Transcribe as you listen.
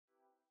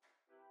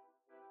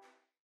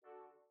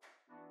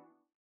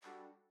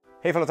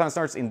Hey fellow tennis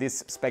nerds, in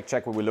this spec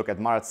check we will look at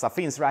Marat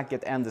Safin's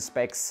racket and the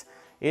specs.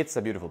 It's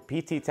a beautiful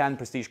PT10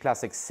 Prestige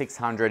Classic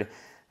 600.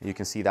 You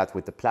can see that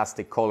with the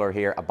plastic collar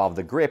here above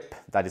the grip.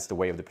 That is the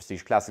way of the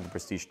Prestige Classic. The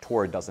Prestige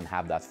Tour doesn't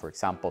have that, for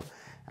example,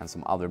 and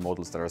some other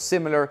models that are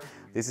similar.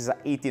 This is an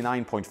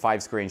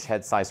 89.5 square inch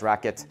head size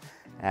racket.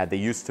 They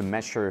used to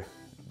measure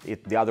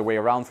it the other way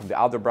around from the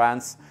other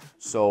brands.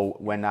 So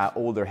when an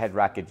older head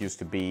racket used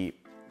to be,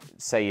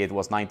 say it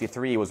was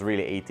 93, it was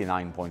really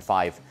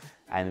 89.5.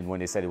 And when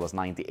they said it was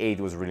 98,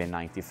 it was really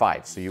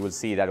 95. So you will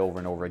see that over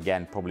and over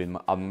again. Probably in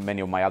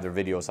many of my other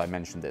videos I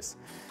mentioned this.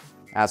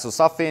 So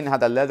Safin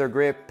had a leather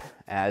grip,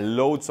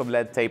 loads of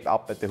lead tape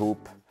up at the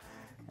hoop.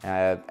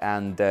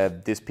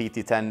 This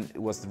PT10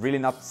 was really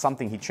not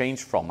something he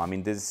changed from. I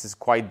mean, this is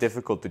quite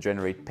difficult to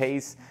generate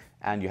pace,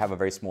 and you have a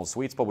very small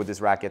sweet spot with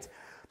this racket.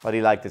 But he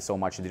liked it so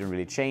much, he didn't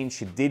really change.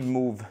 He did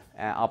move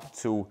up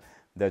to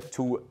the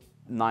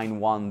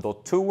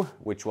 291.2,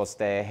 which was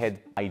the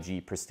head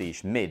IG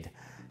Prestige Mid.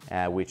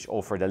 Which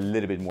offered a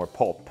little bit more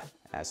pop.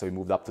 So he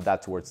moved up to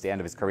that towards the end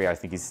of his career. I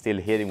think he's still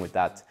hitting with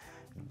that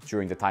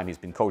during the time he's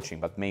been coaching,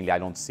 but mainly I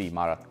don't see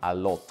Marat a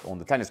lot on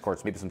the tennis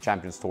courts, maybe some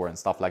Champions Tour and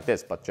stuff like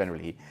this, but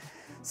generally,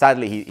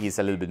 sadly, he's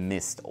a little bit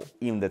missed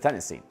in the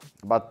tennis scene.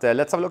 But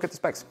let's have a look at the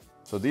specs.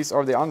 So these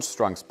are the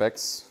unstrung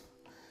specs.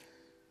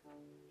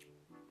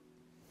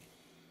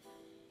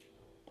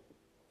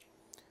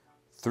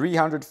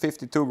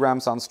 $352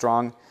 grams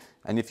unstrung,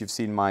 and if you've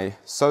seen my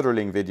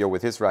Söderling video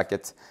with his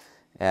racket,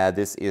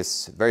 this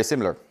is very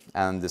similar,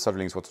 and the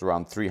Söderling's was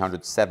around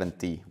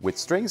 370 with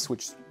strings,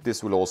 which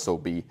this will also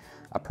be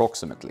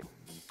approximately.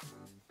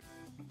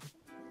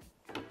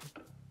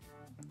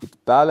 It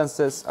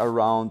balances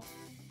around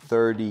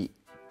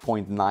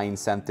 30.9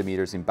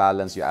 centimeters in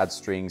balance. You add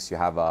strings, you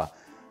have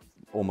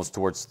almost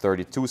towards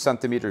 32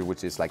 centimeters,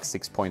 which is like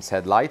 6 points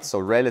head light, so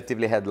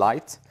relatively head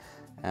light.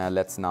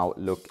 Let's now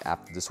look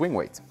at the swing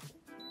weight.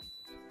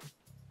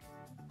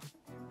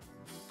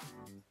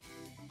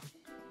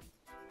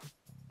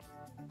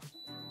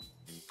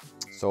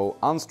 So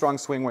unstrung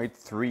swing weight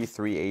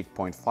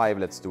 338.5.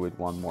 Let's do it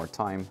one more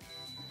time.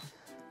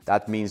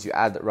 That means you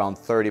add around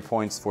 30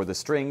 points for the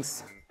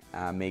strings,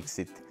 makes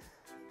it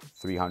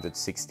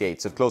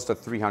 368. So close to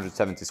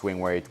 370 swing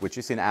weight, which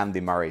is in Andy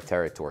Murray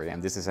territory.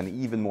 And this is an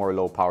even more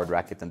low-powered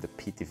racket than the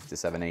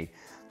PT57A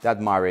that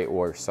Murray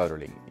or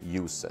Söderling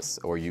uses,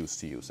 or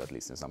used to use at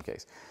least in some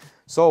case.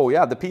 So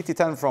yeah, the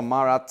PT10 from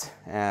Marat,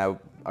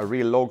 a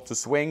real log to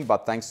swing,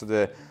 but thanks to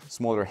the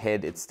smaller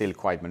head, it's still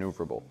quite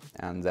maneuverable.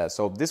 And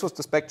so this was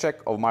the spec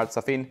check of Marat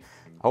Safin.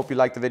 I hope you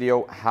liked the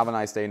video. Have a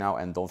nice day now,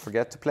 and don't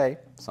forget to play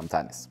some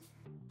tennis.